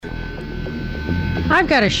I've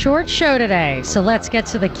got a short show today, so let's get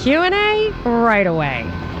to the Q&A right away.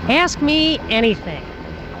 Ask me anything.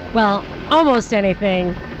 Well, almost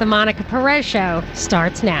anything. The Monica Perez Show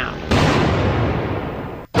starts now.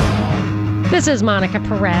 This is Monica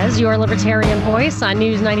Perez, your libertarian voice on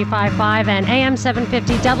News 95.5 and AM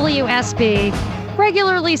 750 WSB,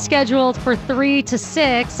 regularly scheduled for 3 to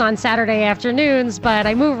 6 on Saturday afternoons, but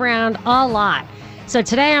I move around a lot. So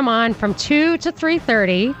today I'm on from 2 to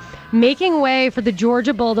 3:30, making way for the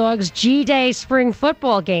Georgia Bulldogs G-Day spring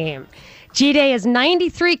football game. G-Day is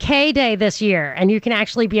 93K Day this year, and you can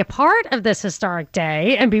actually be a part of this historic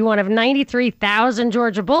day and be one of 93,000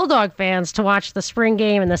 Georgia Bulldog fans to watch the spring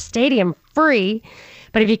game in the stadium free.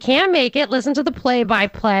 But if you can't make it, listen to the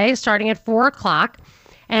play-by-play starting at 4 o'clock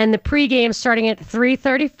and the pregame starting at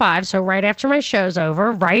 3:35, so right after my show's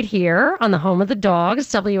over, right here on the home of the Dogs,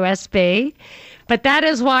 WSB. But that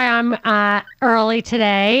is why I'm early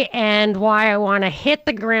today and why I want to hit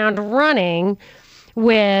the ground running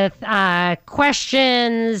with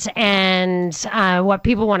questions and what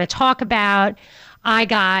people want to talk about.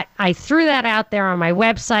 I threw that out there on my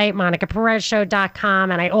website,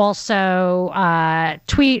 monicaperezshow.com, and I also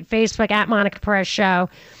tweet Facebook at Monica Perez Show.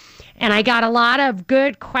 And I got a lot of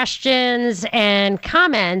good questions and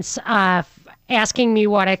comments asking me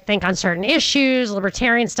what I think on certain issues,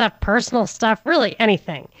 libertarian stuff, personal stuff, really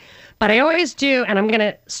anything. But I always do, and I'm going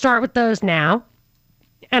to start with those now.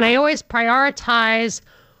 And I always prioritize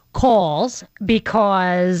calls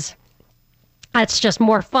because it's just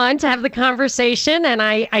more fun to have the conversation. And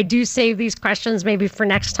I do save these questions maybe for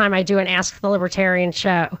next time I do an Ask the Libertarian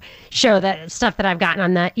show that stuff that I've gotten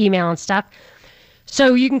on the email and stuff.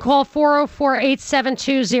 So you can call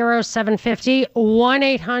 404-872-0750,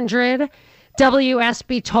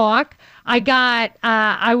 1-800-WSB Talk.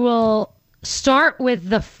 I will start with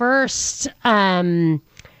the first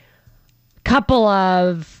couple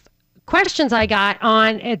of questions I got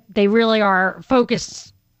on it. They really are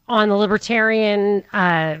focused on the libertarian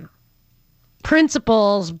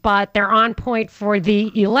principles, but they're on point for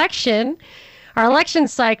the election. Our election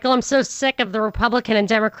cycle, I'm so sick of the Republican and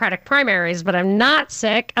Democratic primaries, but I'm not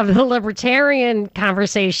sick of the libertarian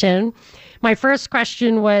conversation. My first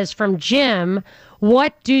question was from Jim.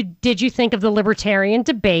 What did you think of the libertarian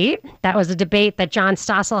debate? That was a debate that John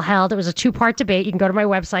Stossel held. It was a two-part debate. You can go to my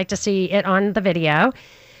website to see it on the video.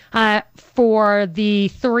 For the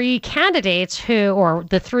three candidates or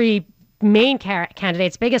the three main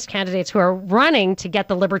candidates, biggest candidates who are running to get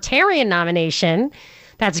the libertarian nomination,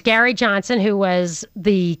 that's Gary Johnson, who was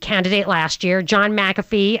the candidate last year, John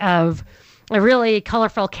McAfee, of a really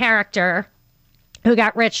colorful character who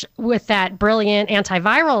got rich with that brilliant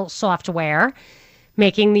antiviral software,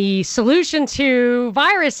 making the solution to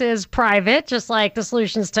viruses private, just like the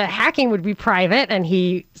solutions to hacking would be private. And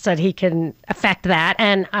he said he can affect that.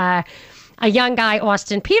 And a young guy,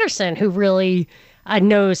 Austin Peterson, who really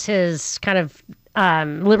knows his kind of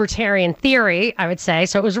libertarian theory, I would say.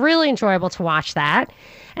 So it was really enjoyable to watch that.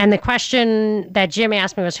 And the question that Jim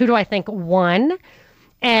asked me was, who do I think won?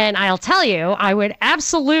 And I'll tell you, I would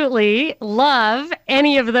absolutely love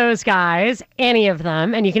any of those guys, any of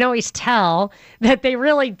them. And you can always tell that they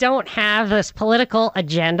really don't have this political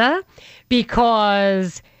agenda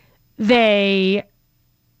because they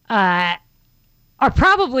are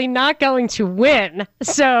probably not going to win.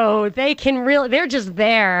 So they're just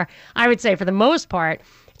there, I would say, for the most part,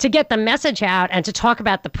 to get the message out and to talk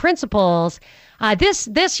about the principles.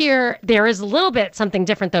 This year, there is a little bit something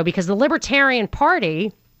different, though, because the Libertarian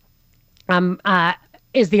Party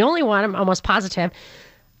is the only one, I'm almost positive,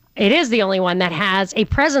 it is the only one that has a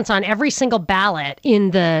presence on every single ballot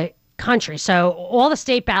in the country. So all the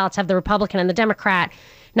state ballots have the Republican and the Democrat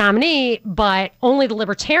nominee, but only the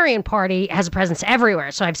Libertarian Party has a presence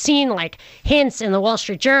everywhere. So I've seen like hints in the Wall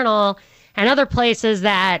Street Journal and other places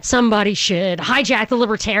that somebody should hijack the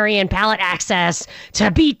Libertarian ballot access to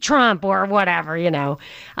beat Trump or whatever,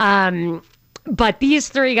 But these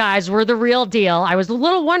three guys were the real deal. I was a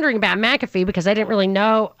little wondering about McAfee because I didn't really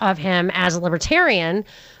know of him as a libertarian,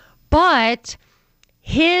 but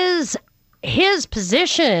his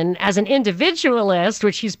position as an individualist,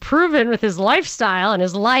 which he's proven with his lifestyle and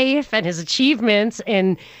his life and his achievements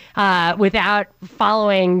in without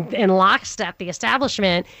following in lockstep the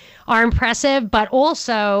establishment, are impressive. But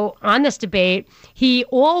also on this debate, he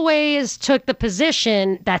always took the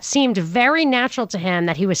position that seemed very natural to him,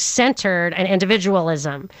 that he was centered in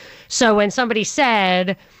individualism. So when somebody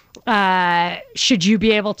said, should you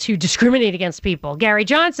be able to discriminate against people? Gary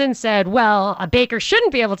Johnson said, well, a baker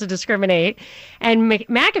shouldn't be able to discriminate. And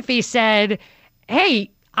McAfee said,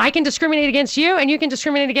 hey, I can discriminate against you and you can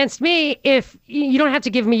discriminate against me if you don't have to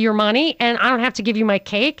give me your money and I don't have to give you my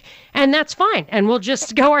cake, and that's fine. And we'll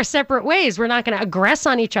just go our separate ways. We're not going to aggress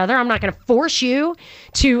on each other. I'm not going to force you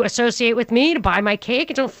to associate with me, to buy my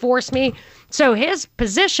cake. Don't force me. So his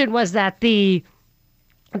position was that the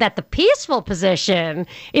peaceful position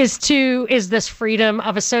is this freedom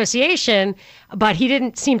of association, but he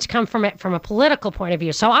didn't seem to come from it from a political point of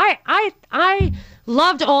view. So I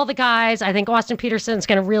loved all the guys. I think Austin Peterson's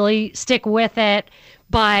going to really stick with it,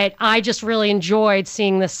 but I just really enjoyed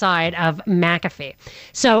seeing this side of McAfee.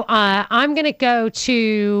 So I'm going to go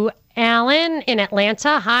to Alan in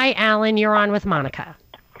Atlanta. Hi, Alan. You're on with Monica.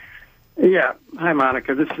 Yeah. Hi,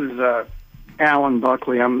 Monica. This is Alan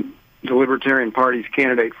Buckley. I'm the Libertarian Party's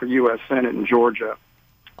candidate for U.S. Senate in Georgia.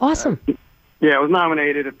 Awesome. Yeah, I was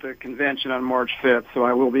nominated at the convention on March 5th, so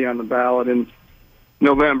I will be on the ballot in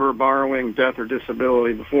November, borrowing death or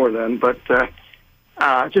disability before then. But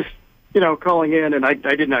just, calling in, and I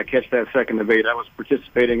did not catch that second debate. I was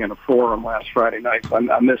participating in a forum last Friday night, so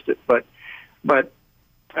I missed it. But it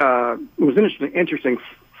was an interesting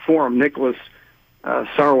forum. Nicholas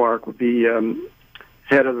Sarwark, the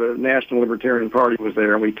head of the National Libertarian Party, was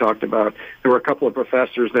there, and we talked about, there were a couple of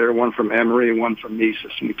professors there, one from Emory and one from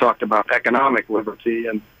Mises, and we talked about economic liberty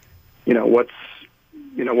and,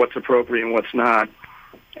 what's appropriate and what's not.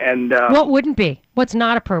 And what wouldn't be? What's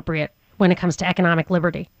not appropriate when it comes to economic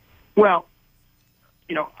liberty? Well,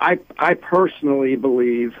 I personally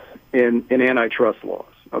believe in antitrust laws,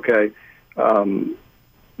 okay?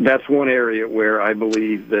 That's one area where I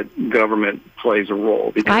believe that government plays a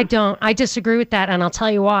role. I don't. I disagree with that, and I'll tell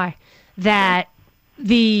you why. That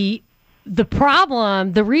the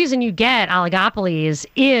problem, the reason you get oligopolies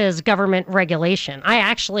is government regulation. I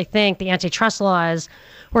actually think the antitrust laws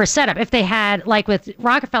were set up. If they had, like with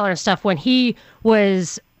Rockefeller and stuff, when he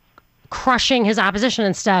was crushing his opposition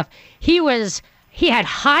and stuff, he had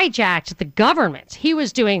hijacked the government. He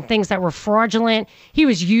was doing things that were fraudulent. He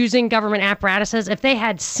was using government apparatuses. If they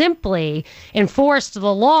had simply enforced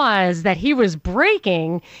the laws that he was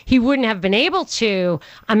breaking, he wouldn't have been able to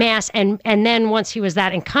amass. And then once he was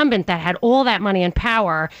that incumbent that had all that money and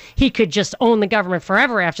power, he could just own the government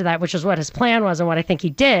forever after that, which is what his plan was and what I think he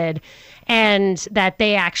did. And that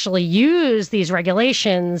they actually use these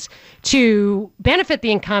regulations to benefit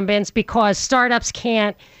the incumbents because startups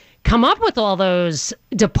can't come up with all those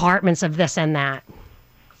departments of this and that.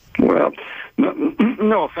 Well,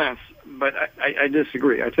 no offense, but I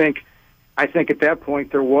disagree. I think at that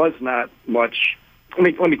point there was not much. Let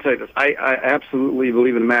me tell you this. I absolutely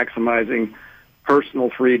believe in maximizing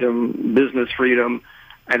personal freedom, business freedom.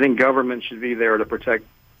 I think government should be there to protect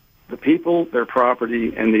the people, their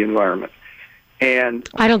property, and the environment. And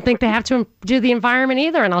I don't think they have to do the environment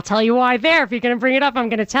either, and I'll tell you why there. If you're going to bring it up, I'm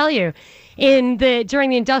going to tell you. During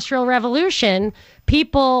the Industrial Revolution,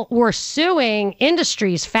 people were suing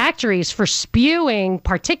industries, factories for spewing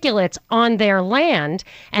particulates on their land,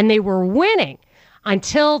 and they were winning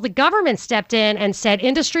until the government stepped in and said,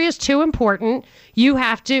 industry is too important. We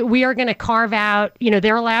are going to carve out,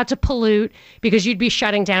 they're allowed to pollute because you'd be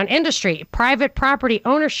shutting down industry. Private property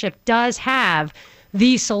ownership does have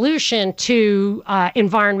the solution to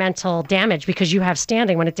environmental damage because you have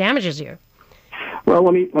standing when it damages you. Well,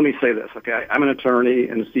 let me say this, okay? I'm an attorney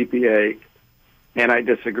and a CPA, and I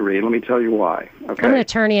disagree. Let me tell you why. Okay. I'm an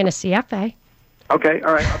attorney and a CFA. Okay,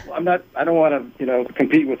 all right. I don't want to,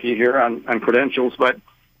 compete with you here on credentials, but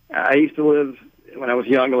I used to live, when I was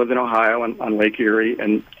young, I lived in Ohio on Lake Erie,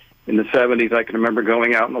 and in the 70s, I can remember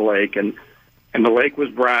going out in the lake, and the lake was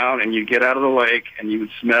brown, and you'd get out of the lake, and you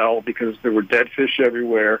would smell because there were dead fish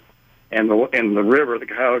everywhere, and the river, the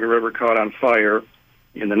Cuyahoga River, caught on fire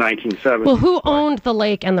in the 1970s. Well, who owned the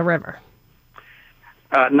lake and the river?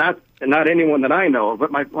 Not anyone that I know of,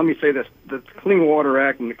 but let me say this. The Clean Water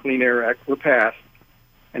Act and the Clean Air Act were passed,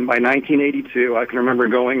 and by 1982, I can remember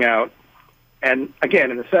going out, and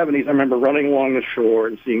again, in the 70s, I remember running along the shore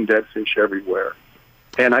and seeing dead fish everywhere.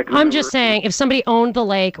 And I'm just saying, if somebody owned the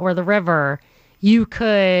lake or the river, you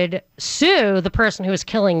could sue the person who is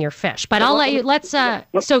killing your fish. But I'll let you,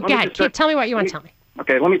 so go ahead, tell me what you want to tell me.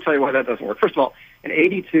 Okay, let me tell you why that doesn't work. First of all, in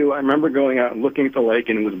 82, I remember going out and looking at the lake,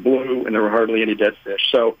 and it was blue, and there were hardly any dead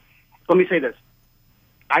fish. So let me say this.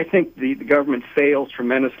 I think the government fails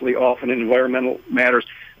tremendously often in environmental matters,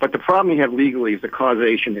 but the problem you have legally is the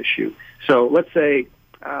causation issue. So let's say,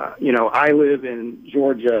 I live in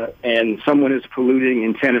Georgia, and someone is polluting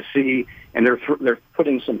in Tennessee, and they're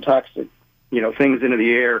putting some toxic, things into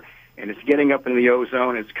the air, and it's getting up into the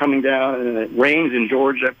ozone, it's coming down, and it rains in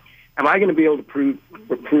Georgia. Am I going to be able to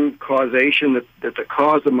prove causation that the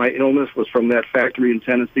cause of my illness was from that factory in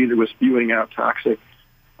Tennessee that was spewing out toxic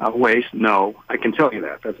waste? No, I can tell you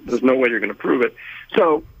that. There's no way you're going to prove it.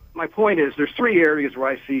 So my point is there's three areas where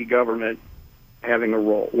I see government having a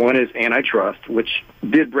role. One is antitrust, which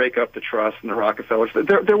did break up the trust and the Rockefellers.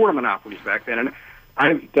 There were monopolies back then, and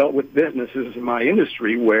I've dealt with businesses in my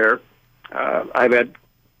industry where I've had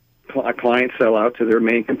clients sell out to their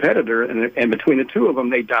main competitor, and between the two of them,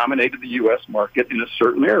 they dominated the U.S. market in a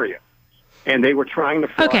certain area. And they were trying to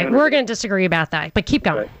fly under we're going to disagree about that, but keep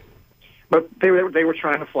going. Right. But they were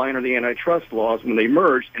trying to fly under the antitrust laws when they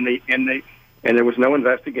merged, and there was no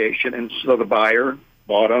investigation, and so the buyer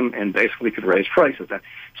bought them and basically could raise prices.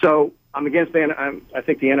 So I'm against I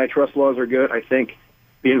think the antitrust laws are good. I think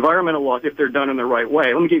the environmental laws, if they're done in the right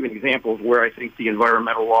way, let me give you an example of where I think the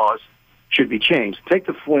environmental laws should be changed. Take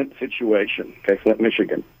the Flint situation, okay, Flint,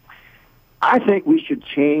 Michigan. I think we should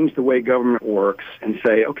change the way government works and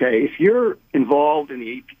say, okay, if you're involved in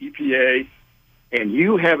the EPA and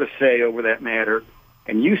you have a say over that matter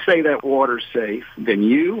and you say that water's safe, then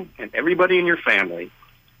you and everybody in your family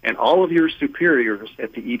and all of your superiors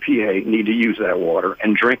at the EPA need to use that water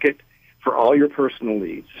and drink it for all your personal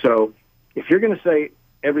needs. So if you're going to say,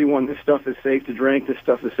 everyone, this stuff is safe to drink, this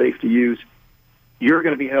stuff is safe to use, you're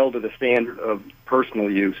going to be held to the standard of personal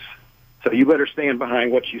use. So you better stand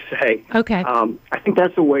behind what you say. Okay. I think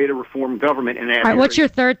that's a way to reform government. In that All right, what's your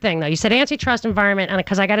third thing, though? You said antitrust, environment, and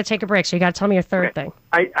because I got to take a break, so you got to tell me your third thing.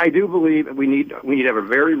 I do believe we need to have a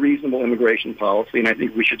very reasonable immigration policy, and I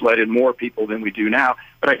think we should let in more people than we do now.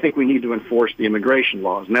 But I think we need to enforce the immigration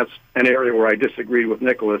laws, and that's an area where I disagreed with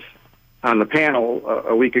Nicholas on the panel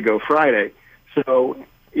a week ago Friday. So,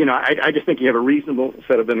 I just think you have a reasonable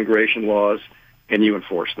set of immigration laws, and you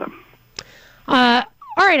enforce them.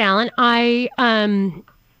 All right, Alan. I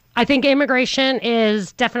think immigration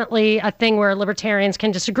is definitely a thing where libertarians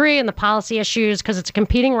can disagree in the policy issues because it's a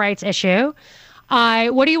competing rights issue.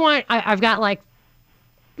 What do you want? I've got why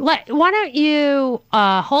don't you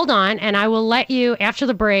hold on, and I will let you, after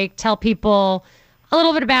the break, tell people a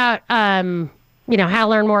little bit about, how to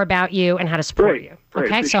learn more about you and how to support you.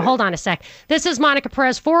 Okay, so hold on a sec. This is Monica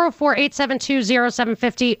Perez,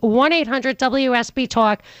 404-872-0750,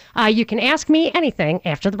 1-800-WSB-TALK. You can ask me anything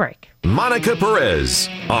after the break. Monica Perez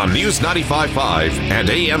on News 95.5 and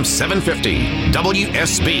AM 750,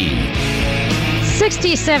 WSB.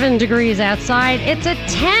 67 degrees outside. It's a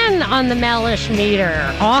 10 on the Mellish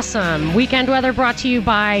meter. Awesome. Weekend weather brought to you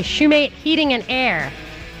by Shoemate Heating and Air.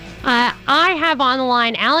 I have on the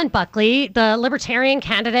line Alan Buckley, the Libertarian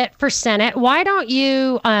candidate for Senate. Why don't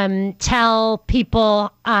you tell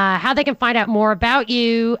people how they can find out more about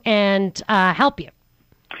you and help you?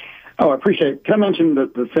 Oh, I appreciate it. Can I mention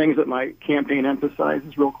the things that my campaign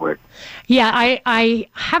emphasizes real quick? Yeah, I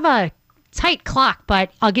have a tight clock,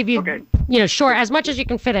 but I'll give you, short, as much as you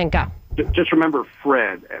can fit in. Go. Just remember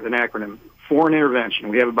FRED as an acronym, Foreign Intervention.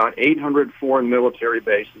 We have about 800 foreign military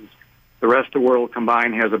bases. The rest of the world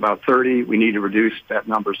combined has about 30. We need to reduce that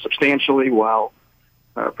number substantially while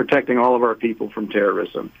protecting all of our people from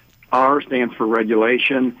terrorism. R stands for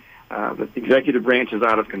regulation. The executive branch is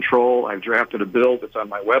out of control. I've drafted a bill that's on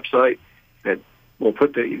my website that will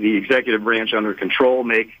put the executive branch under control,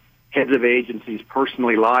 make heads of agencies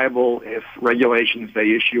personally liable if regulations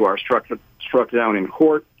they issue are struck down in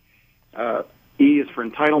court. E is for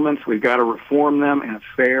entitlements. We've got to reform them in a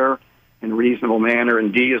fair and reasonable manner.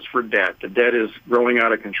 And D is for debt. The debt is growing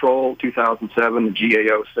out of control. 2007, the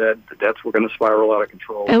GAO said the debts were going to spiral out of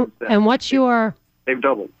control. And what's your... They've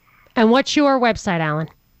doubled. And what's your website, Alan?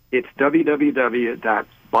 It's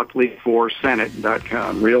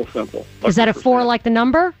www.buckley4senate.com. Real simple. Is that a 4 like the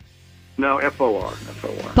number? No, F-O-R.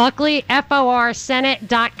 F-O-R. Buckley, F-O-R,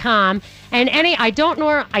 Senate.com. And I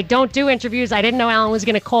don't do interviews. I didn't know Alan was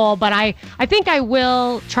going to call, but I think I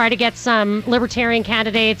will try to get some libertarian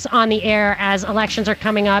candidates on the air as elections are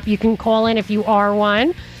coming up. You can call in if you are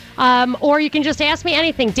one. Or you can just ask me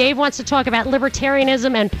anything. Dave wants to talk about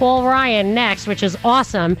libertarianism and Paul Ryan next, which is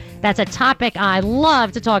awesome. That's a topic I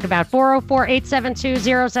love to talk about.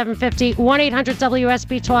 404-872-0750,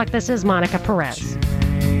 1-800-WSB-TALK. This is Monica Perez.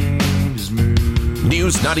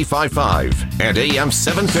 News 95.5 and AM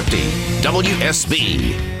 750,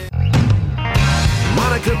 WSB.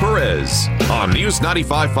 Monica Perez on News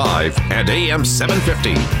 95.5 and AM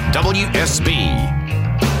 750, WSB.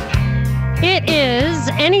 It is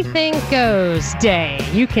Anything Goes Day.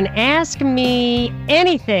 You can ask me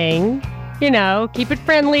anything, keep it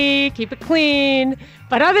friendly, keep it clean.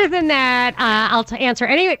 But other than that, I'll answer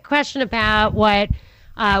any question about what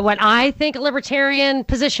I think a libertarian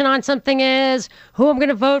position on something is, who I'm going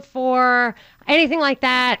to vote for, anything like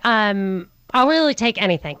that. I'll really take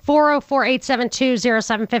anything.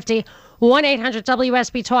 404-872-0750,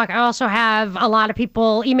 1-800-WSB-TALK. I also have a lot of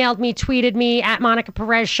people emailed me, tweeted me at Monica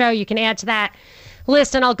Perez Show. You can add to that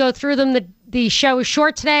list, and I'll go through them. The show is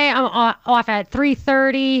short today. I'm off at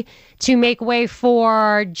 3:30 to make way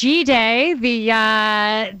for G-Day, the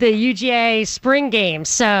UGA spring game.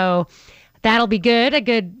 So that'll be good. A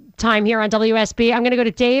good time here on WSB. I'm going to go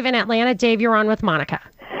to Dave in Atlanta. Dave, you're on with Monica.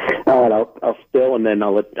 All right, I'll spill, and then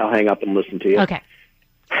I'll hang up and listen to you. Okay.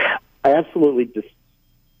 I absolutely just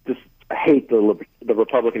hate the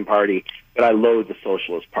Republican Party, but I loathe the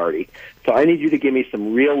Socialist Party. So I need you to give me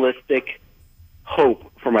some realistic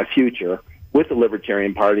hope for my future with the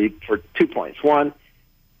Libertarian Party for 2 points. One,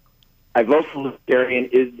 I vote for Libertarian.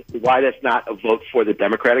 Is why that's not a vote for the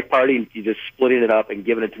Democratic Party? You're just splitting it up and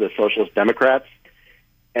giving it to the Socialist Democrats.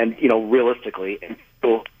 And, realistically, and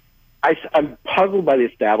so I'm puzzled by the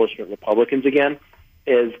establishment Republicans again,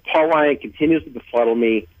 as Paul Ryan continues to befuddle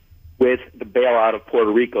me with the bailout of Puerto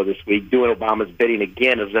Rico this week, doing Obama's bidding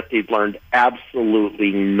again as if they've learned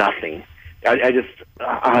absolutely nothing.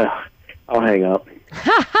 I'll hang up.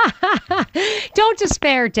 Don't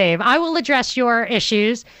despair, Dave. I will address your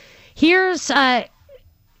issues. Here's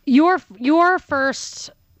your first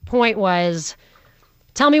point was,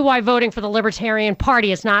 tell me why voting for the Libertarian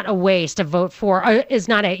Party is not a waste. You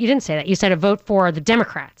didn't say that. You said a vote for the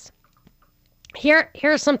Democrats. Here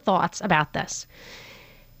are some thoughts about this.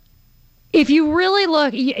 If you really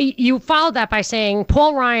look, you followed that by saying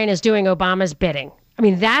Paul Ryan is doing Obama's bidding. I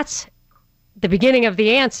mean, that's the beginning of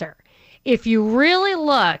the answer. If you really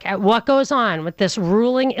look at what goes on with this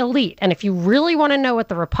ruling elite, and if you really want to know what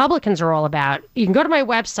the Republicans are all about, you can go to my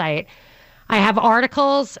website. I have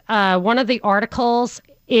articles. One of the articles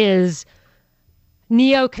is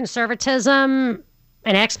Neoconservatism,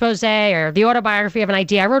 an expose or the autobiography of an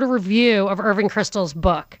idea. I wrote a review of Irving Kristol's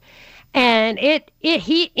book. And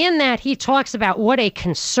he talks about what a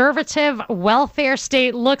conservative welfare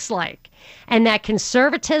state looks like. And that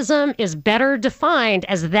conservatism is better defined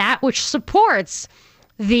as that which supports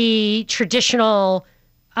the traditional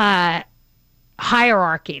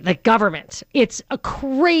hierarchy, the government. It's a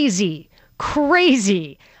crazy,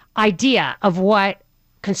 crazy idea of what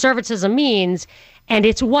conservatism means, and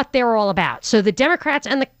it's what they're all about. So the Democrats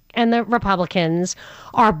and the Republicans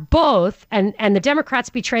are both, and the Democrats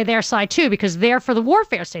betray their side too, because they're for the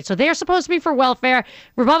warfare state. So they're supposed to be for welfare.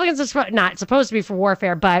 Republicans are not supposed to be for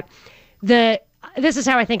warfare, but this is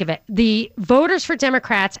how I think of it. The voters for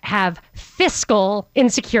Democrats have fiscal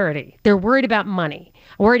insecurity. They're worried about money,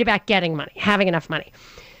 worried about getting money, having enough money.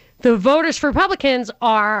 The voters for Republicans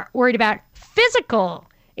are worried about physical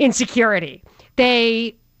insecurity.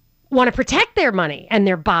 They want to protect their money and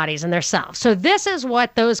their bodies and their selves. So this is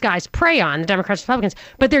what those guys prey on, the Democrats and Republicans,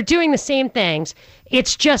 but they're doing the same things.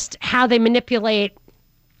 It's just how they manipulate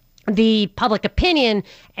the public opinion.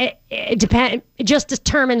 It just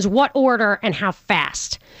determines what order and how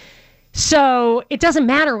fast. So it doesn't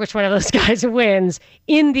matter which one of those guys wins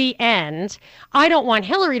in the end. I don't want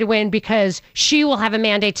Hillary to win because she will have a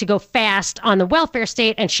mandate to go fast on the welfare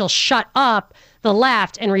state, and she'll shut up the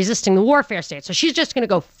left and resisting the warfare state. So she's just going to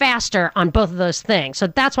go faster on both of those things. So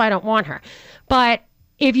that's why I don't want her. But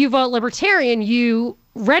if you vote Libertarian, you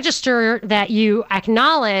register that you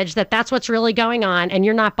acknowledge that that's what's really going on and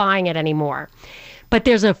you're not buying it anymore. But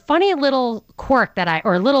there's a funny little quirk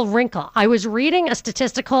or a little wrinkle. I was reading a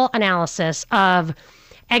statistical analysis of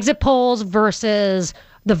exit polls versus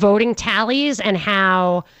the voting tallies, and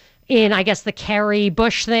how in, I guess, the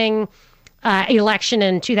Kerry-Bush thing, election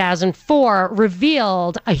in 2004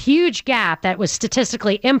 revealed a huge gap that was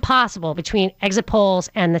statistically impossible between exit polls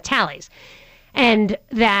and the tallies. And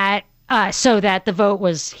that so that the vote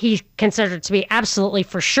was, he considered to be absolutely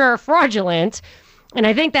for sure fraudulent. And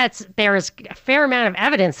I think there is a fair amount of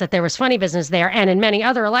evidence that there was funny business there and in many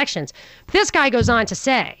other elections. But this guy goes on to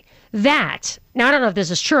say that, now I don't know if this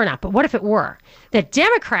is true or not, but what if it were, that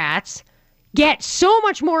Democrats get so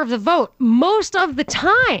much more of the vote most of the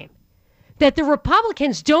time that the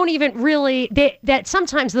Republicans don't even really, that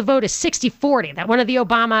sometimes the vote is 60-40, that one of the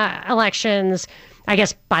Obama elections, I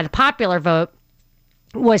guess by the popular vote,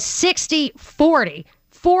 was 60-40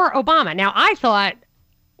 for Obama. Now, I thought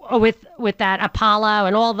with that Apollo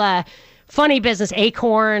and all the funny business,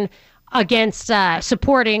 Acorn, against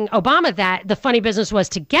supporting Obama, that the funny business was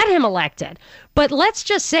to get him elected. But let's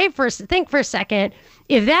just think for a second,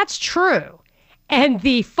 if that's true, and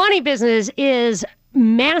the funny business is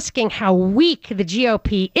masking how weak the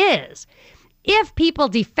GOP is, if people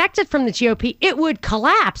defected from the GOP, it would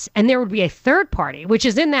collapse and there would be a third party, which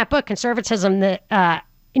is in that book, Conservatism, the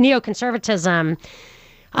Neoconservatism,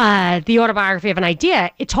 the Autobiography of an Idea,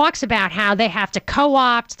 it talks about how they have to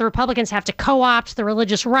the Republicans have to co-opt the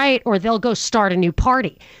religious right, or they'll go start a new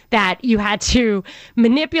party, that you had to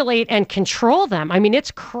manipulate and control them. I mean,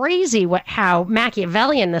 it's crazy how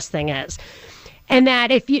Machiavellian this thing is. And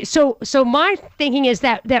that so my thinking is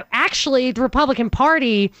that actually the Republican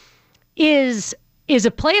Party is a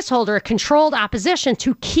placeholder, a controlled opposition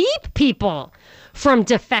to keep people from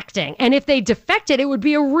defecting. And if they defected, it would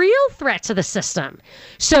be a real threat to the system.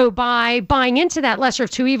 So by buying into that lesser of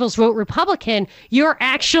two evils, vote Republican, you're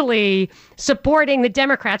actually supporting the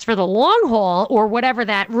Democrats for the long haul, or whatever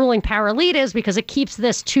that ruling power lead is, because it keeps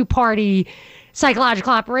this two-party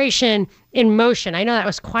psychological operation in motion. I know that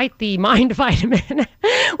was quite the mind vitamin.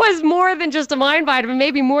 Was more than just a mind vitamin,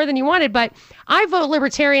 maybe more than you wanted, but I vote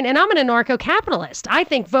Libertarian, and I'm an anarcho-capitalist. I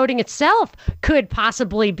think voting itself could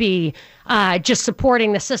possibly be just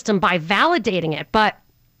supporting the system by validating it. But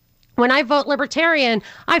when I vote Libertarian,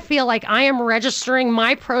 I feel like I am registering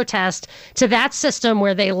my protest to that system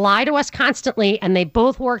where they lie to us constantly, and they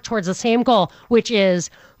both work towards the same goal, which is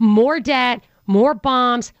more debt, more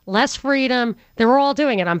bombs, less freedom. They're all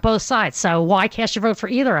doing it on both sides. So why cast your vote for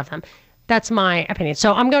either of them? That's my opinion.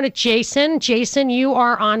 So I'm going to Jason. Jason, you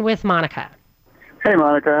are on with Monica. Hey,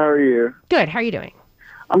 Monica. How are you? Good. How are you doing?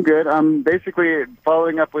 I'm good. I'm basically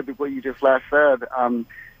following up with what you just last said.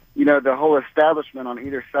 The whole establishment on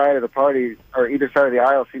either side of the party or either side of the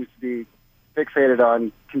aisle seems to be fixated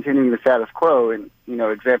on continuing the status quo and,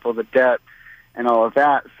 example, the debt and all of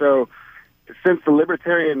that. So since the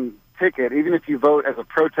Libertarian ticket, even if you vote as a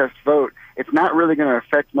protest vote, it's not really going to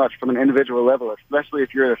affect much from an individual level, especially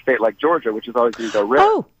if you're in a state like Georgia, which is always going to go red.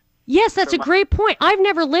 Oh, yes, that's a great point. I've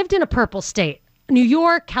never lived in a purple state. New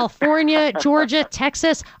York, California, Georgia,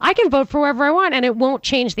 Texas. I can vote for whoever I want, and it won't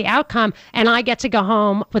change the outcome, and I get to go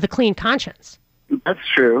home with a clean conscience. That's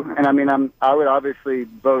true. And I would obviously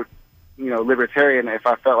vote, Libertarian if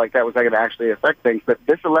I felt like that was going to actually affect things. But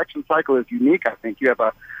this election cycle is unique, I think. You have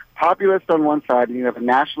a populist on one side and you have a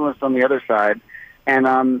nationalist on the other side. And,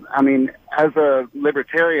 as a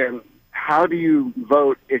Libertarian, how do you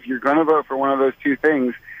vote if you're going to vote for one of those two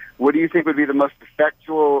things? What do you think would be the most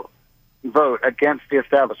effectual vote against the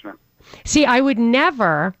establishment? See, I would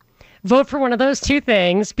never vote for one of those two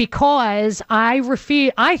things because I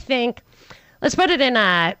think, let's put it in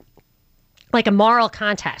a moral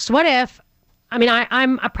context. What if,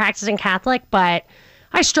 I'm a practicing Catholic, but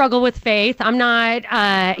I struggle with faith. I'm not,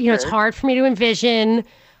 it's hard for me to envision,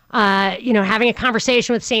 having a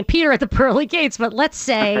conversation with St. Peter at the pearly gates, but let's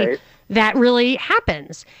say that really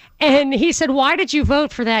happens. And he said, why did you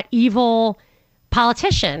vote for that evil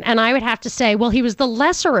politician? And I would have to say, well, he was the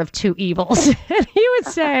lesser of two evils. And he would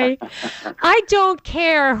say, I don't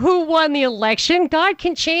care who won the election. God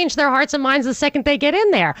can change their hearts and minds the second they get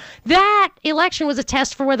in there. That election was a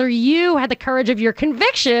test for whether you had the courage of your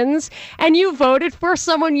convictions and you voted for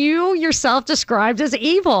someone you yourself described as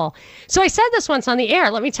evil. So I said this once on the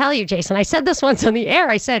air. Let me tell you, Jason, I said this once on the air.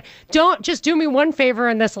 I said, don't just do me one favor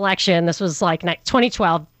in this election. This was like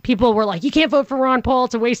 2012. People were like, you can't vote for Ron Paul.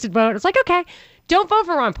 It's a wasted vote. It's like, okay. Don't vote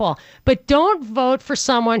for Ron Paul, but don't vote for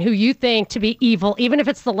someone who you think to be evil, even if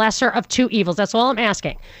it's the lesser of two evils. That's all I'm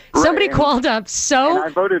asking. Right. Somebody called up.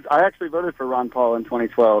 I actually voted for Ron Paul in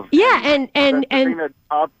 2012. Yeah, and the thing that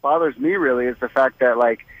bothers me really is the fact that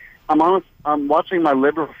I'm watching my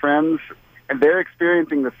liberal friends, and they're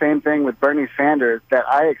experiencing the same thing with Bernie Sanders that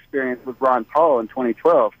I experienced with Ron Paul in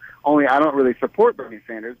 2012. Only I don't really support Bernie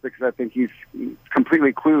Sanders because I think he's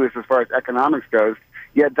completely clueless as far as economics goes.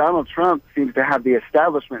 Yet Donald Trump seems to have the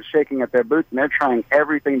establishment shaking at their boots, and they're trying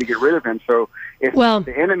everything to get rid of him. So if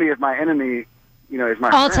the enemy of my enemy, is my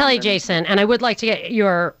friend. I'll tell you, Jason, and I would like to get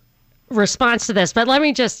your response to this, but let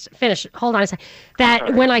me just finish. Hold on a second.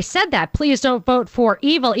 When I said that, please don't vote for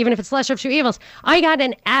evil, even if it's lesser of two evils, I got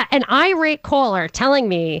an irate caller telling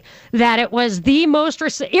me that it was the most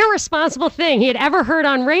irresponsible thing he had ever heard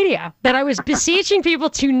on radio, that I was beseeching people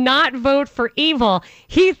to not vote for evil.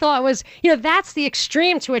 He thought was, that's the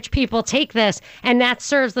extreme to which people take this, and that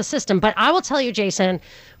serves the system. But I will tell you, Jason,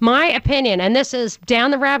 my opinion, and this is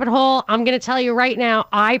down the rabbit hole, I'm going to tell you right now,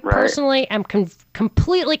 I personally am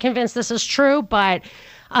completely convinced this is true, but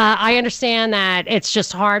I understand that it's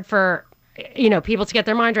just hard for, people to get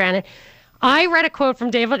their mind around it. I read a quote from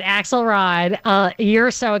David Axelrod a year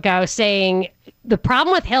or so ago saying, the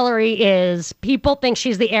problem with Hillary is people think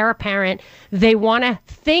she's the heir apparent. They want to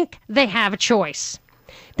think they have a choice.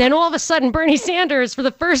 Then all of a sudden, Bernie Sanders, for the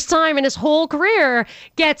first time in his whole career,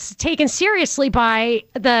 gets taken seriously by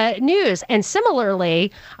the news. And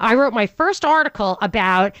similarly, I wrote my first article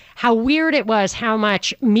about how weird it was, how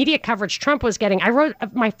much media coverage Trump was getting. I wrote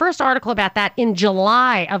my first article about that in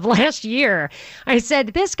July of last year. I said,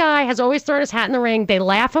 this guy has always thrown his hat in the ring. They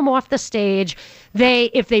laugh him off the stage.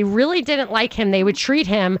 If they really didn't like him, they would treat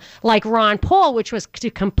him like Ron Paul, which was to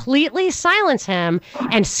completely silence him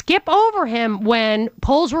and skip over him when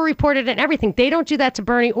polls were reported and everything. They don't do that to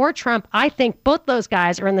Bernie or Trump. I think both those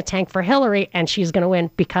guys are in the tank for Hillary, and she's going to win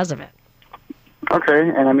because of it. Okay,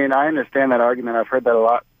 and I mean, I understand that argument. I've heard that a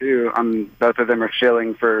lot, too. Both of them are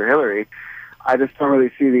shilling for Hillary. I just don't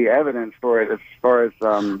really see the evidence for it as far as...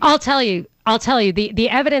 I'll tell you. The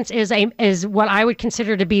evidence is what I would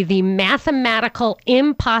consider to be the mathematical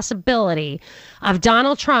impossibility of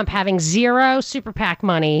Donald Trump having zero super PAC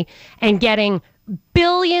money and getting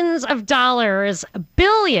billions of dollars,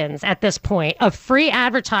 billions at this point, of free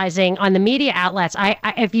advertising on the media outlets.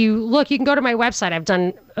 If you look, you can go to my website. I've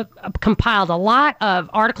done compiled a lot of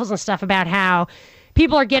articles and stuff about how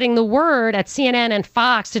people are getting the word at CNN and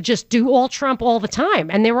Fox to just do all Trump all the time.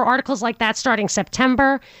 And there were articles like that starting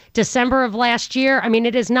September, December of last year. I mean,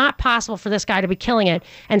 it is not possible for this guy to be killing it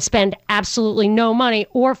and spend absolutely no money,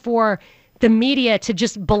 or for the media to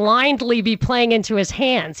just blindly be playing into his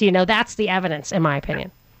hands. You know, that's the evidence, in my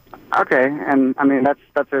opinion. Okay, and I mean, that's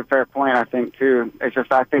a fair point, I think, too. It's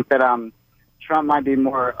just, I think that Trump might be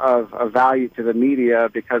more of a value to the media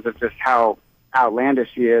because of just how outlandish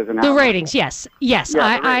he is. And the ratings, yes. Yeah,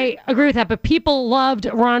 I agree with that. But people loved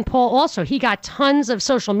Ron Paul also. He got tons of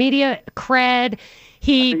social media cred.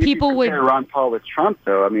 People would compare Ron Paul with Trump,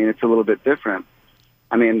 though. I mean, it's a little bit different.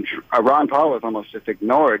 I mean, Ron Paul was almost just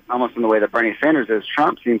ignored, almost in the way that Bernie Sanders is.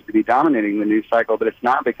 Trump seems to be dominating the news cycle, but it's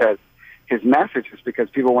not because his message, it's because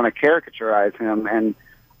people want to caricaturize him. And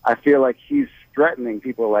I feel like he's threatening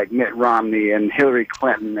people like Mitt Romney and Hillary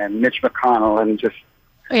Clinton and Mitch McConnell and just...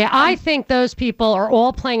 Yeah, I think those people are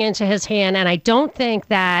all playing into his hand, and I don't think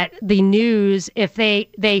that the news, if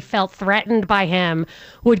they felt threatened by him,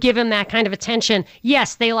 would give him that kind of attention.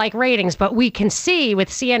 Yes, they like ratings, but we can see with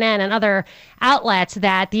CNN and other outlets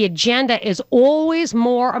that the agenda is always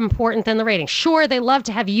more important than the ratings. Sure, they love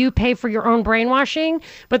to have you pay for your own brainwashing,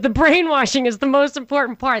 but the brainwashing is the most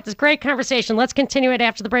important part. This great conversation. Let's continue it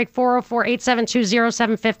after the break.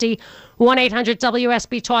 404-872-0750,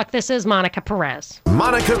 1-800-WSB-TALK. This is Monica Perez.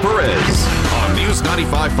 Monica Perez on News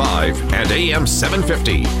 95.5 and AM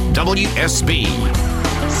 750 WSB.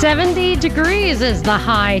 70 degrees is the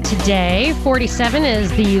high today. 47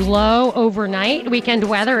 is the low overnight. Weekend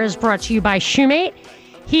weather is brought to you by Shoemate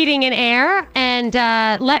Heating and Air. And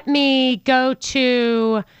let me go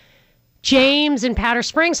to James in Powder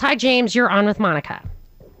Springs. Hi, James. You're on with Monica.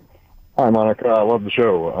 Hi, Monica. I love the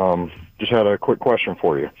show. Just had a quick question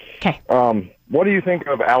for you. Okay. What do you think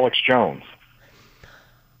of Alex Jones?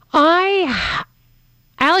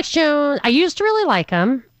 Alex Jones, I used to really like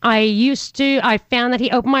him. I found that he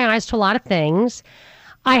opened my eyes to a lot of things.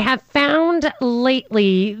 I have found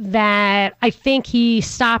lately that I think he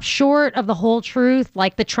stopped short of the whole truth,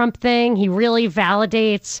 like the Trump thing. He really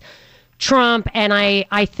validates Trump, and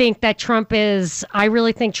I think that I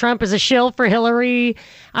really think Trump is a shill for Hillary.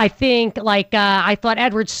 I think, I thought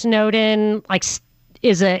Edward Snowden,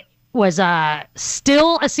 was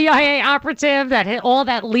still a CIA operative, that all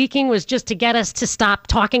that leaking was just to get us to stop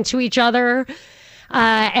talking to each other.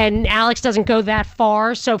 And Alex doesn't go that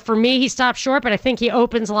far. So for me, he stopped short, but I think he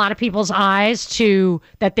opens a lot of people's eyes to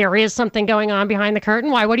that there is something going on behind the curtain.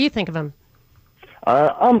 Why? What do you think of him?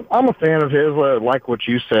 I'm a fan of his. Like what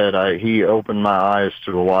you said, he opened my eyes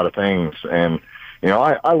to a lot of things. And,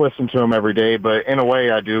 I listen to him every day. But in a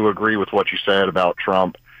way, I do agree with what you said about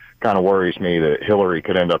Trump. Kind of worries me that Hillary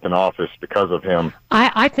could end up in office because of him.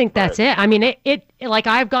 I think that's it. I mean, it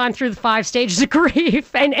I've gone through the 5 stages of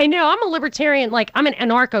grief, and I'm a libertarian. I'm an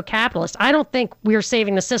anarcho-capitalist. I don't think we're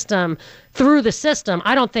saving the system through the system.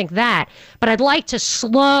 I don't think that. But I'd like to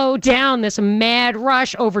slow down this mad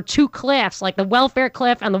rush over 2 cliffs, like the welfare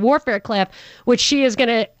cliff and the warfare cliff, which she is going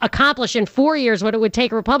to accomplish in 4 years what it would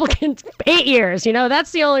take a Republican 8 years.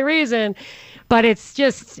 That's the only reason. But it's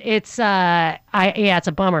a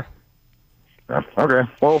bummer. Okay.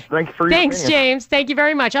 Well, thank you for your Thanks, opinion. James. Thank you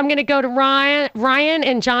very much. I'm going to go to Ryan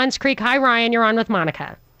in Johns Creek. Hi, Ryan. You're on with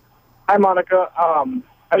Monica. Hi, Monica.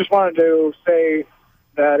 I just wanted to say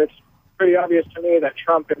that it's pretty obvious to me that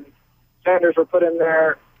Trump and Sanders were put in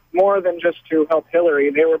there more than just to help Hillary.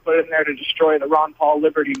 They were put in there to destroy the Ron Paul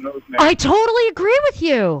liberty movement. I totally agree with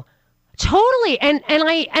you. Totally. And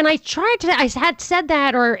I tried to, I had said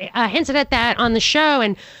that or hinted at that on the show,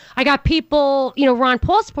 and I got people, Ron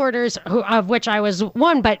Paul supporters, of which I was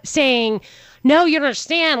one, but saying, no, you don't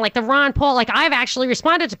understand. Like the Ron Paul, like I've actually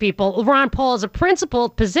responded to people. Ron Paul is a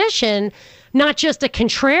principled position, not just a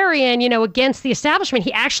contrarian, against the establishment.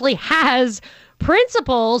 He actually has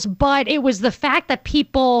principles, but it was the fact that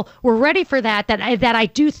people were ready for that I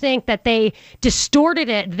do think that they distorted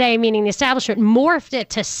it, they meaning the establishment, morphed it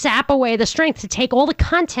to sap away the strength, to take all the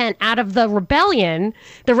content out of the rebellion,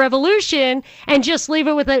 the revolution, and just leave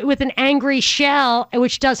it with an angry shell,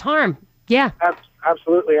 which does harm. Yeah.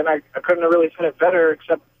 Absolutely, and I couldn't have really said it better,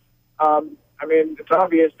 except, it's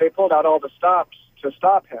obvious they pulled out all the stops to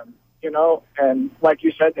stop him, and like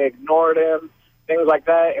you said, they ignored him, things like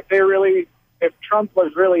that. If Trump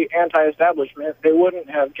was really anti-establishment, they wouldn't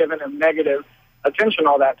have given him negative attention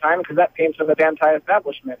all that time, because that paints him as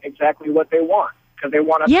anti-establishment, exactly what they want, because they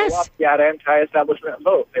want to pull up that anti-establishment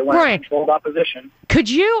vote. They want a controlled opposition. Could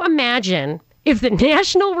you imagine if the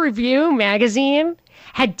National Review magazine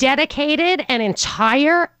had dedicated an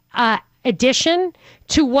entire edition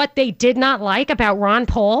to what they did not like about Ron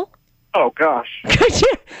Paul? Oh, gosh. He'd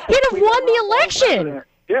have won the election.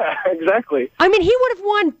 Yeah, exactly. I mean, he would have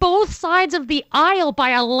won both sides of the aisle by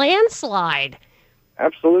a landslide.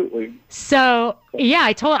 Absolutely. So,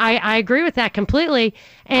 yeah, I agree with that completely.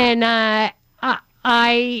 And that's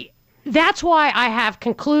why I have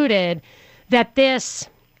concluded that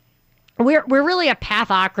we're really a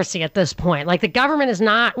pathocracy at this point. Like the government is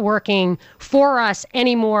not working for us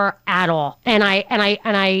anymore at all. And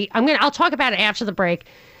I'll talk about it after the break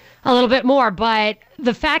a little bit more, but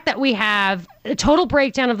the fact that we have a total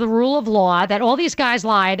breakdown of the rule of law, that all these guys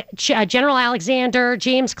lied, General Alexander,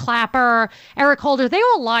 James Clapper, Eric Holder, they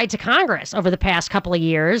all lied to Congress over the past couple of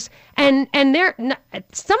years, and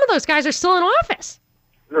some of those guys are still in office.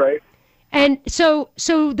 Right. And so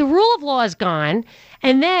the rule of law is gone,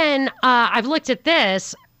 and then I've looked at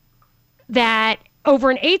this, that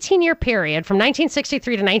over an 18-year period, from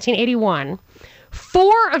 1963 to 1981,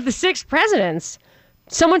 4 of the 6 presidents,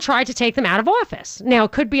 someone tried to take them out of office. Now,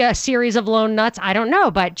 it could be a series of lone nuts. I don't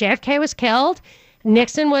know. But JFK was killed.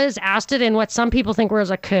 Nixon was ousted in what some people think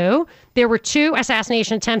was a coup. There were 2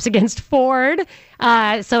 assassination attempts against Ford.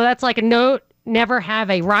 So that's like a note, never have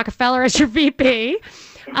a Rockefeller as your VP.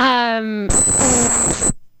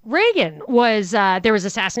 Reagan was, there was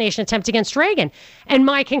assassination attempt against Reagan. And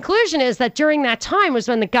my conclusion is that during that time was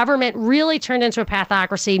when the government really turned into a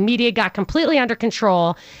pathocracy, media got completely under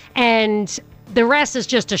control, and the rest is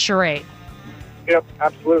just a charade. Yep,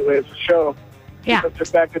 absolutely. It's a show. Yeah. Keep us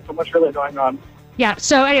distracted from what's really going on. Yeah.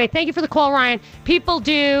 So anyway, thank you for the call, Ryan. People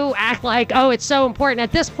do act like, oh, it's so important.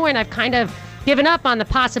 At this point, I've kind of given up on the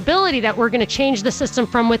possibility that we're going to change the system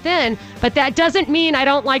from within. But that doesn't mean I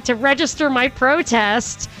don't like to register my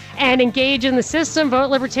protest and engage in the system. Vote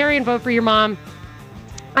Libertarian, vote for your mom.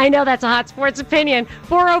 I know that's a hot sports opinion.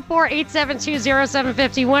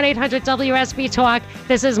 404-872-0750, 1-800-WSB-TALK.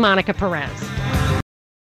 This is Monica Perez.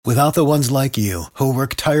 Without the ones like you, who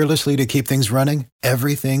work tirelessly to keep things running,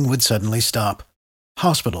 everything would suddenly stop.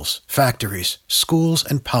 Hospitals, factories, schools,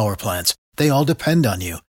 and power plants, they all depend on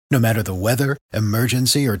you. No matter the weather,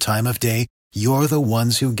 emergency, or time of day, you're the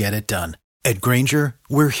ones who get it done. At Grainger,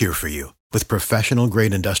 we're here for you with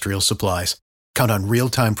professional-grade industrial supplies. Count on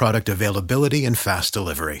real-time product availability and fast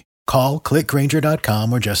delivery. Call, click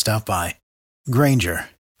Grainger.com, or just stop by. Grainger,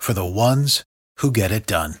 for the ones who get it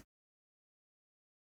done.